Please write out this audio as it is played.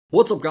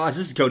What's up guys,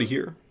 this is Cody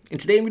here, and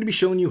today I'm going to be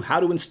showing you how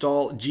to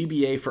install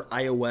GBA for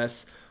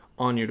iOS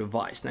on your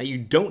device. Now you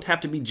don't have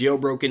to be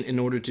jailbroken in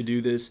order to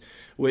do this,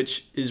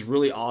 which is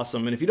really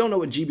awesome. And if you don't know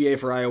what GBA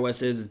for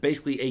iOS is, it's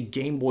basically a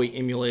Game Boy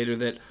emulator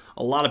that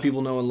a lot of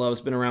people know and love.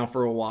 It's been around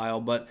for a while,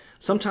 but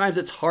sometimes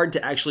it's hard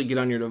to actually get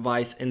on your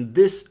device, and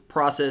this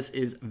process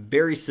is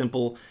very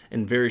simple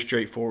and very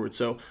straightforward.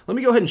 So let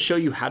me go ahead and show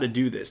you how to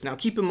do this. Now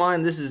keep in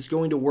mind this is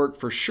going to work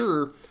for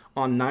sure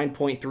on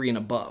 9.3 and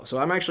above. So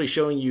I'm actually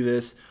showing you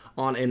this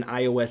on an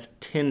iOS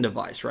 10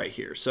 device right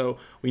here. So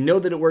we know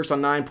that it works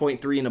on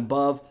 9.3 and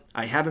above.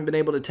 I haven't been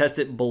able to test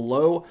it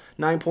below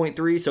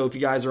 9.3, so if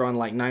you guys are on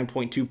like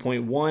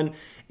 9.2.1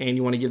 and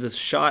you want to give this a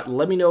shot,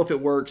 let me know if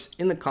it works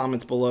in the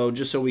comments below,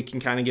 just so we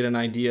can kind of get an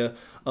idea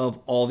of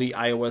all the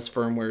iOS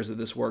firmwares that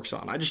this works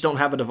on. I just don't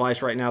have a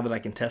device right now that I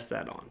can test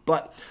that on.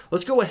 But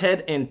let's go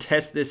ahead and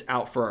test this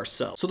out for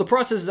ourselves. So the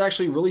process is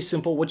actually really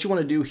simple. What you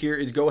want to do here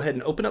is go ahead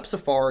and open up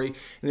Safari, and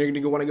you're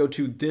going to want to go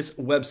to this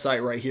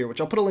website right here, which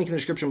I'll put a link in the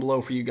description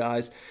below for you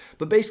guys.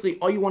 But basically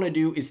all you want to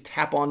do is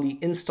tap on the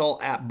install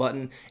app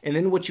button, and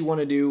then what you want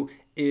to do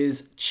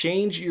is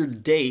change your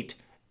date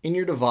in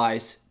your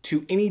device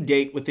to any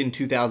date within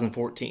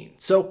 2014.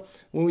 So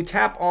when we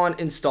tap on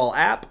install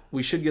app,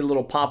 we should get a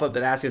little pop-up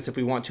that asks us if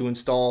we want to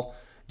install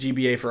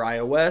GBA for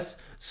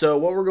iOS. So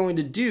what we're going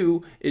to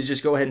do is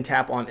just go ahead and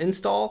tap on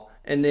install,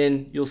 and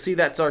then you'll see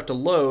that start to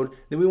load.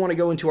 Then we want to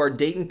go into our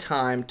date and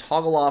time,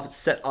 toggle off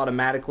set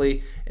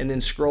automatically, and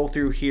then scroll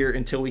through here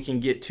until we can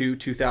get to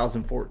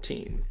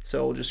 2014.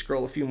 So we'll just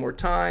scroll a few more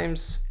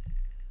times.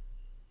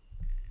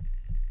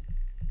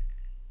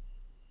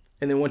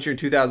 And then once you're in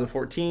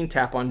 2014,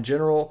 tap on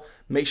general,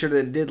 make sure that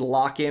it did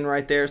lock in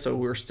right there. So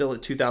we're still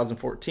at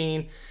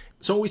 2014.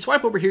 So when we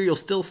swipe over here, you'll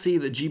still see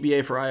that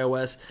GBA for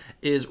iOS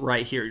is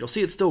right here. You'll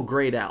see it's still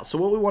grayed out. So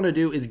what we want to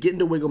do is get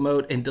into wiggle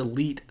mode and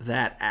delete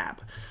that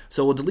app.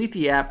 So we'll delete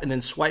the app and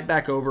then swipe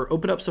back over,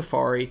 open up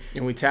Safari,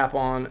 and we tap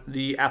on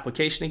the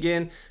application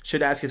again.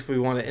 Should ask us if we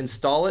want to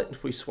install it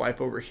if we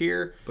swipe over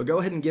here. But go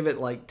ahead and give it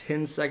like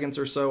 10 seconds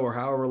or so, or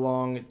however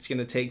long it's going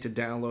to take to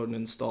download and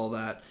install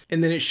that.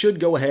 And then it should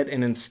go ahead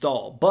and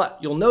install. But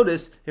you'll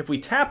notice if we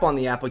tap on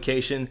the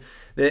application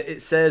that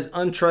it says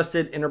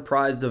untrusted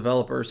enterprise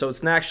developer. So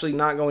it's actually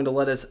not going to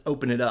let us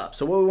open it up.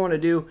 So what we want to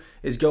do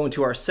is go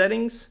into our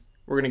settings.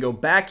 We're going to go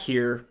back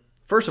here.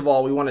 First of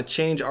all, we want to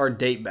change our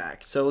date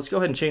back. So let's go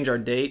ahead and change our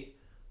date.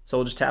 So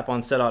we'll just tap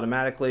on set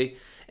automatically.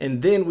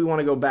 And then we want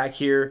to go back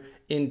here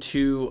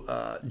into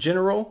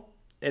general,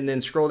 and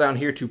then scroll down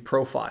here to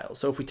profile.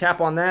 So if we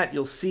tap on that,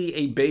 you'll see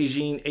a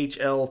Beijing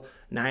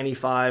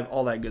HL95,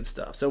 all that good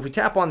stuff. So if we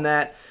tap on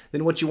that,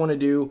 then what you want to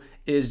do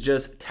is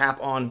just tap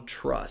on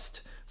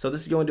trust. So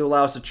this is going to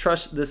allow us to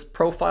trust this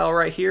profile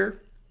right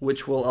here,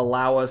 which will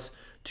allow us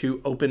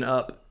to open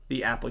up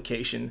the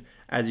application,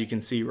 as you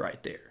can see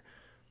right there.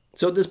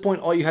 So at this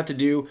point, all you have to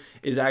do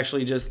is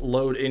actually just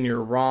load in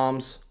your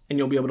ROMs, and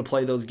you'll be able to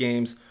play those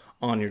games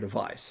on your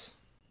device.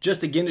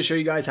 Just again to show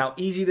you guys how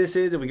easy this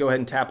is, if we go ahead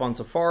and tap on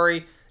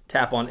Safari,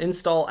 tap on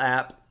install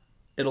app,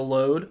 it'll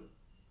load,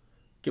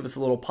 give us a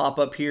little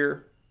pop-up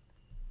here.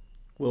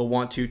 We'll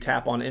want to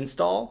tap on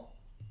install,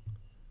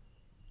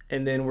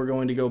 and then we're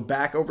going to go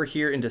back over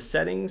here into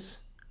settings,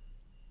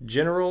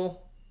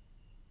 general,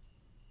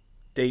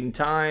 date and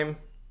time,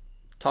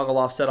 toggle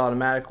off set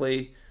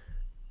automatically,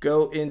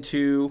 go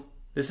into,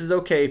 this is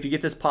okay, if you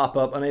get this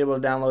pop-up, unable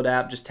to download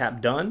app, just tap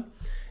done.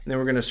 And then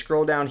we're going to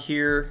scroll down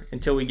here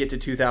until we get to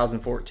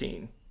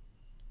 2014.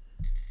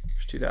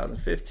 There's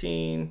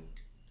 2015.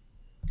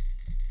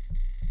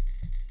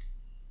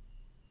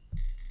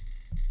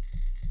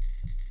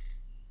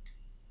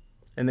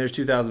 And there's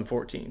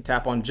 2014.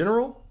 Tap on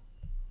general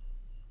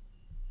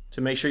to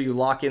make sure you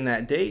lock in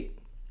that date,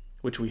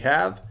 which we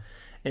have.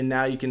 And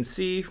now you can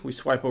see, we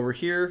swipe over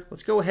here.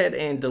 Let's go ahead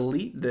and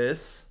delete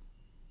this.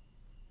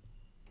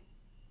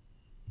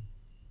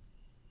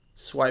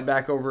 Swipe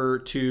back over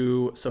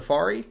to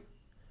Safari,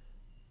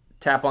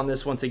 tap on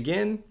this once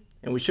again,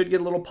 and we should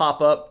get a little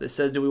pop-up that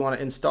says, do we want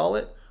to install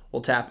it?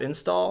 We'll tap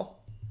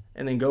install,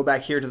 and then go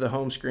back here to the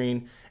home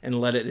screen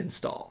and let it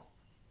install.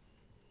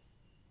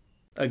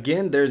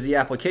 Again, there's the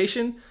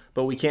application,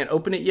 but we can't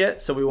open it yet,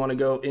 so we want to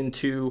go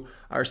into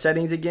our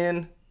settings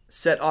again,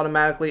 set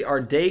automatically our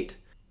date,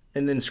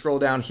 and then scroll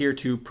down here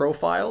to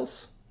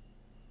profiles,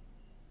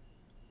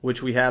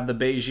 which we have the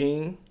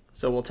Beijing,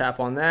 so we'll tap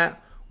on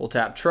that. We'll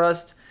tap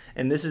trust,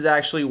 and this is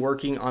actually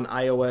working on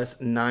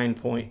iOS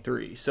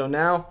 9.3. So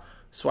now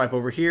swipe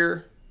over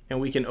here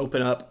and we can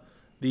open up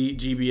the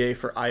GBA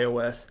for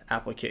iOS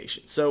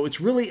application. So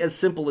it's really as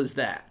simple as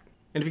that.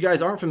 And if you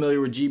guys aren't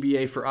familiar with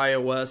GBA for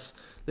iOS,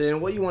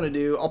 then what you want to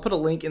do, I'll put a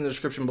link in the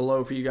description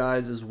below for you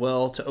guys as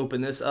well to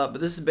open this up.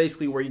 But this is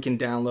basically where you can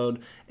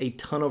download a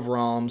ton of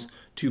ROMs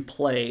to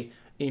play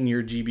in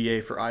your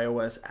GBA for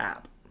iOS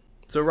app.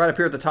 So right up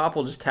here at the top,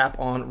 we'll just tap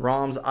on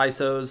ROMs,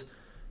 ISOs,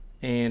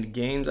 and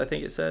games, I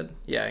think it said.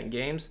 Yeah, and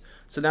games.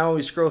 So now when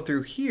we scroll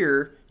through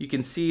here, you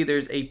can see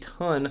there's a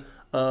ton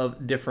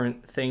of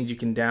different things you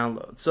can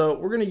download. So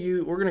we're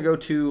gonna go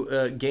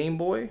to Game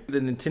Boy, the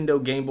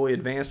Nintendo Game Boy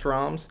Advanced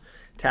ROMs.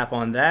 Tap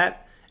on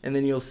that, and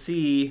then you'll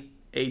see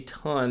a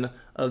ton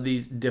of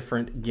these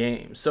different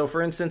games. So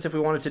for instance, if we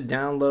wanted to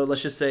download,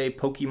 let's just say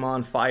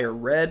Pokemon Fire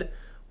Red,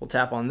 we'll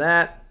tap on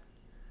that,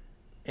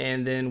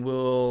 and then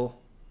we'll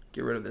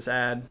get rid of this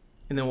ad,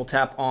 and then we'll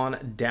tap on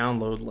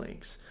download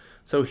links.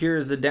 So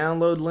here's the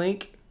download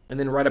link, and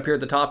then right up here at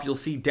the top, you'll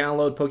see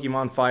download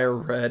Pokemon Fire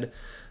Red,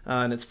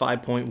 and it's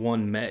 5.1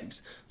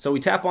 megs. So we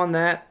tap on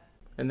that,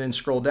 and then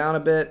scroll down a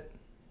bit,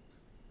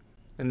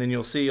 and then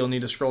you'll see you'll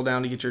need to scroll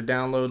down to get your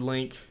download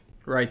link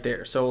right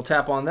there. So we'll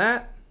tap on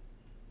that.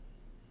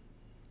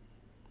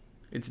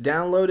 It's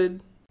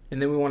downloaded,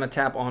 and then we want to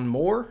tap on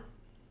more,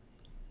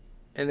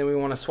 and then we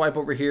want to swipe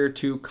over here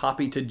to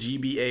copy to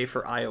GBA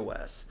for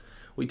iOS.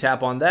 We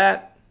tap on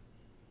that.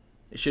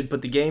 It should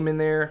put the game in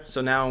there.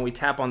 So now when we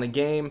tap on the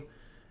game,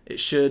 it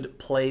should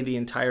play the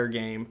entire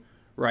game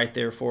right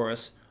there for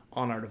us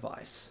on our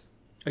device.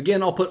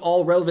 Again, I'll put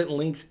all relevant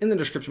links in the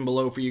description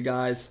below for you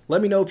guys.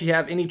 Let me know if you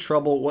have any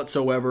trouble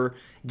whatsoever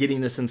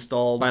getting this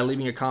installed by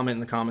leaving a comment in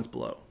the comments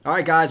below. All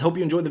right, guys, hope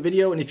you enjoyed the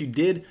video, and if you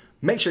did,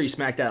 make sure you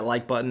smack that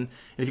like button. And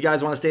if you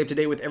guys want to stay up to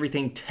date with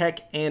everything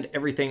tech and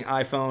everything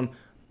iPhone,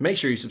 make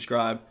sure you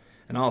subscribe,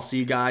 and I'll see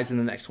you guys in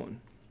the next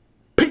one.